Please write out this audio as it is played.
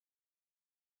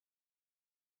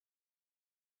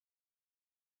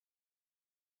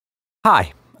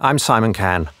Hi, I'm Simon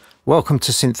Cann. Welcome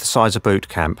to Synthesizer Boot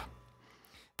Camp.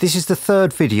 This is the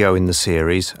third video in the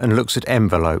series and looks at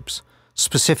envelopes,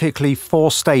 specifically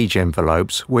 4-stage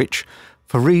envelopes which,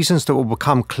 for reasons that will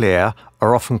become clear,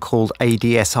 are often called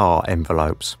ADSR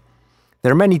envelopes.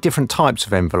 There are many different types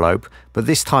of envelope, but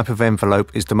this type of envelope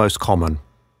is the most common.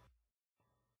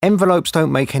 Envelopes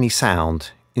don't make any sound.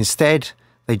 Instead,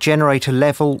 they generate a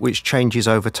level which changes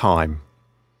over time.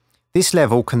 This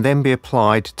level can then be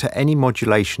applied to any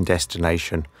modulation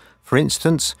destination. For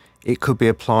instance, it could be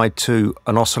applied to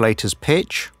an oscillator's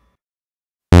pitch,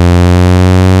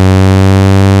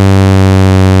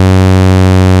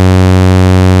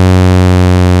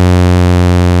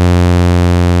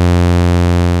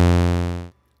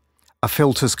 a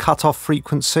filter's cutoff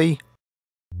frequency,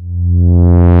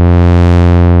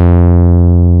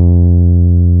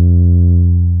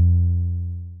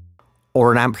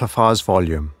 or an amplifier's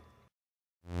volume.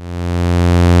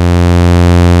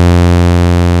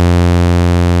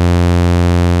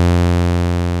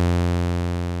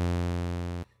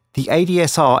 The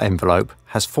ADSR envelope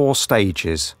has 4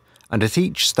 stages, and at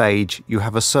each stage you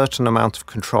have a certain amount of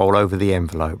control over the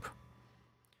envelope.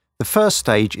 The first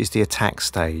stage is the attack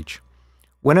stage.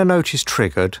 When a note is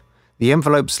triggered, the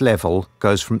envelope's level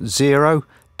goes from 0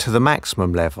 to the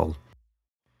maximum level.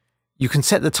 You can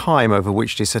set the time over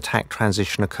which this attack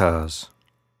transition occurs.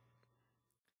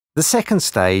 The second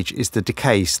stage is the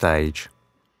decay stage.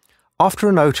 After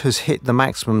a note has hit the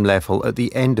maximum level at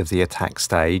the end of the attack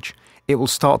stage, it will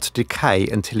start to decay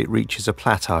until it reaches a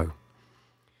plateau.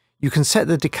 You can set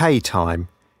the decay time,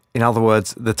 in other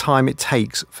words, the time it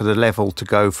takes for the level to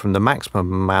go from the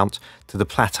maximum amount to the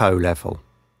plateau level.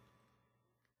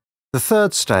 The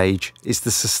third stage is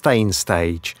the sustain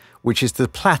stage, which is the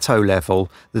plateau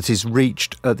level that is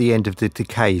reached at the end of the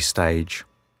decay stage.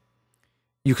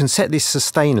 You can set this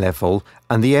sustain level,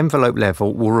 and the envelope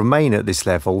level will remain at this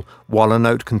level while a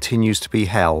note continues to be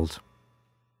held.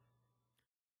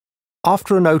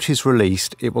 After a note is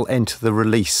released, it will enter the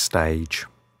release stage.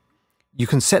 You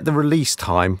can set the release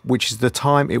time, which is the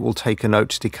time it will take a note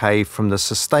to decay from the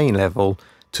sustain level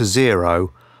to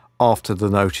 0 after the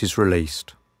note is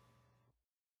released.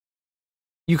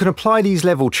 You can apply these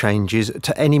level changes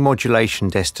to any modulation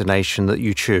destination that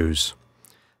you choose.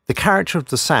 The character of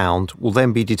the sound will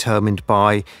then be determined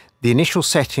by the initial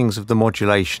settings of the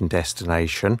modulation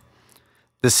destination,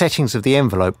 the settings of the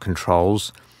envelope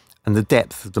controls, and the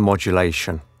depth of the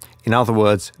modulation. In other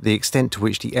words, the extent to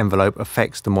which the envelope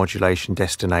affects the modulation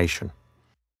destination.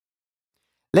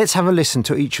 Let's have a listen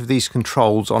to each of these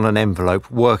controls on an envelope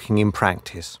working in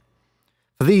practice.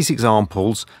 For these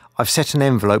examples, I've set an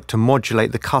envelope to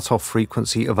modulate the cutoff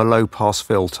frequency of a low-pass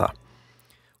filter.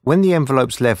 When the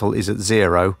envelope's level is at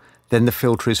 0, then the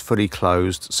filter is fully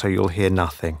closed, so you'll hear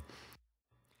nothing.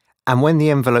 And when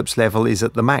the envelope's level is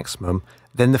at the maximum,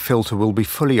 then the filter will be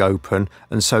fully open,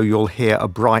 and so you'll hear a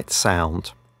bright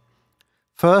sound.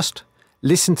 First,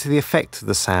 listen to the effect of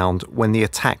the sound when the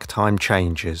attack time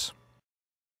changes.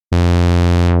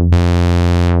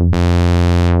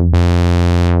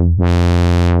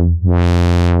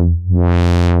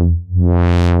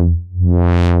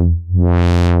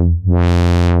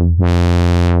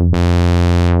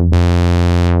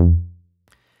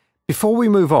 Before we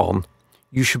move on,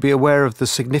 you should be aware of the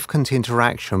significant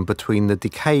interaction between the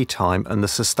decay time and the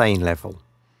sustain level.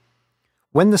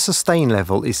 When the sustain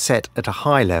level is set at a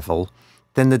high level,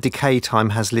 then the decay time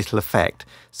has little effect,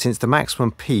 since the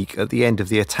maximum peak at the end of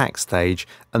the attack stage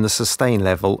and the sustain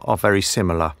level are very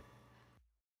similar.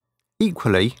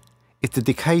 Equally, if the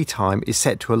decay time is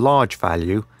set to a large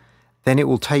value, then it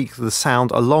will take the sound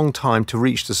a long time to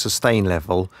reach the sustain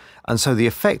level, and so the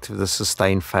effect of the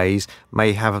sustain phase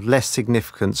may have less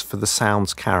significance for the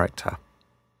sound's character.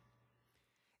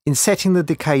 In setting the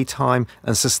decay time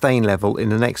and sustain level in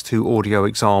the next 2 audio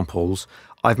examples,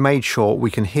 I've made sure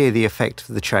we can hear the effect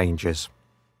of the changes.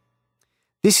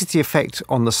 This is the effect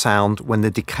on the sound when the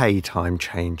decay time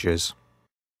changes.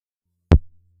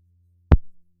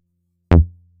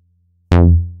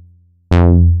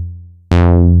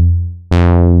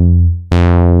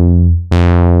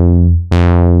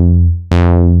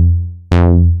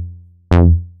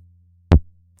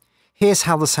 Here's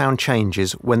how the sound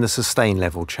changes when the sustain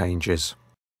level changes.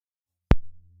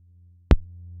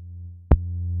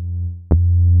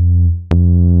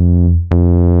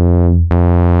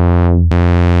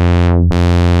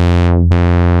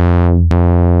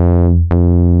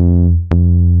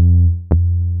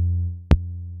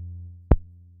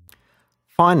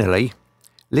 Finally,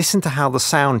 listen to how the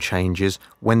sound changes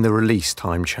when the release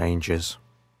time changes.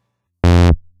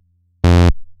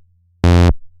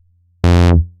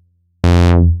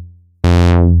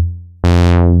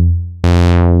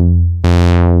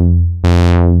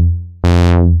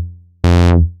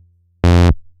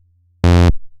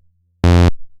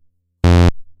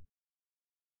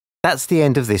 That's the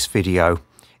end of this video.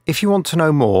 If you want to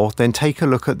know more, then take a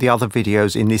look at the other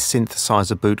videos in this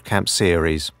Synthesizer Boot Camp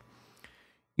series.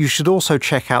 You should also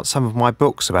check out some of my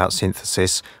books about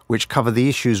synthesis, which cover the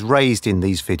issues raised in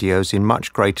these videos in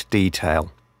much greater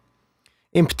detail.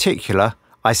 In particular,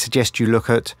 I suggest you look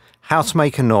at How to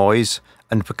Make a Noise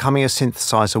and Becoming a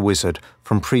Synthesizer Wizard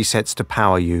from Presets to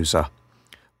Power User.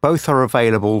 Both are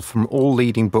available from all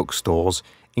leading bookstores,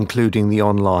 including the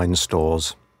online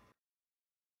stores.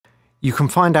 You can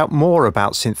find out more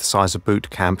about Synthesizer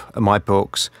Boot Camp and my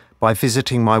books by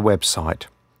visiting my website,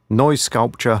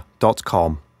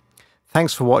 noisesculpture.com.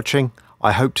 Thanks for watching.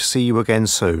 I hope to see you again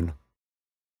soon.